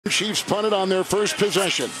Chiefs punted on their first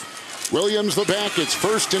possession. Williams the back. It's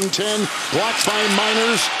 1st and 10. Blocked by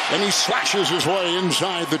Miners, and he slashes his way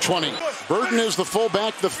inside the 20. Burton is the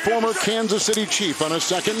fullback, the former Kansas City Chief, on a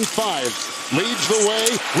 2nd and 5. Leads the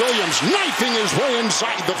way. Williams knifing his way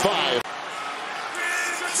inside the 5.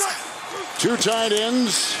 Two tight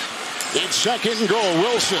ends. It's 2nd and goal.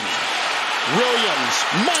 Wilson. Williams.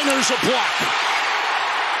 Miners a block.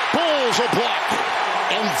 Bulls a block.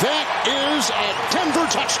 And that is a Denver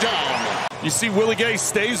touchdown. You see Willie Gay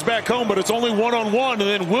stays back home, but it's only one-on-one, and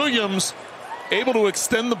then Williams able to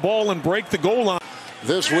extend the ball and break the goal line.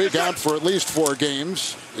 This week out for at least 4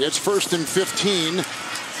 games. It's 1st and 15.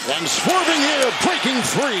 And swerving here, breaking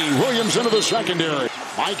free. Williams into the secondary.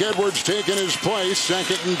 Mike Edwards taking his place.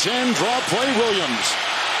 2nd and 10. Draw play, Williams.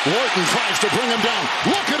 Wharton tries to bring him down.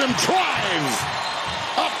 Look at him drive.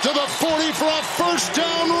 Up to the 40 for a 1st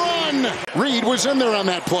down run. Reed was in there on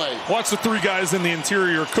that play. Watch the 3 guys in the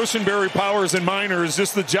interior. Cushenberry, Powers, and Miners.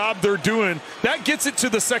 Just the job they're doing. That gets it to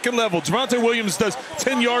the 2nd level. Javonte Williams does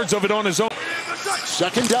 10 yards of it on his own.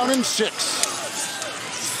 2nd down and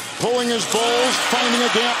 6. Pulling his balls, finding a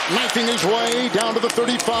gap, knifing his way down to the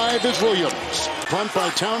 35 is Williams. Punt by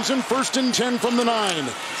Townsend. 1st and 10 from the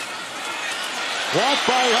 9. Blocked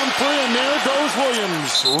by Humphrey, and there goes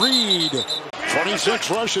Williams. Reed.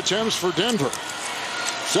 26 rush attempts for Denver.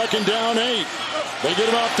 2nd down, 8. They get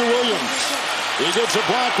it off to Williams. He gets a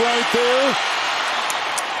block right there.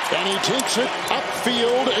 And he takes it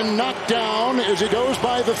upfield and knocked down as he goes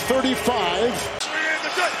by the 35.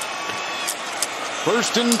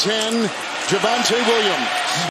 1st and 10, Javonte Williams.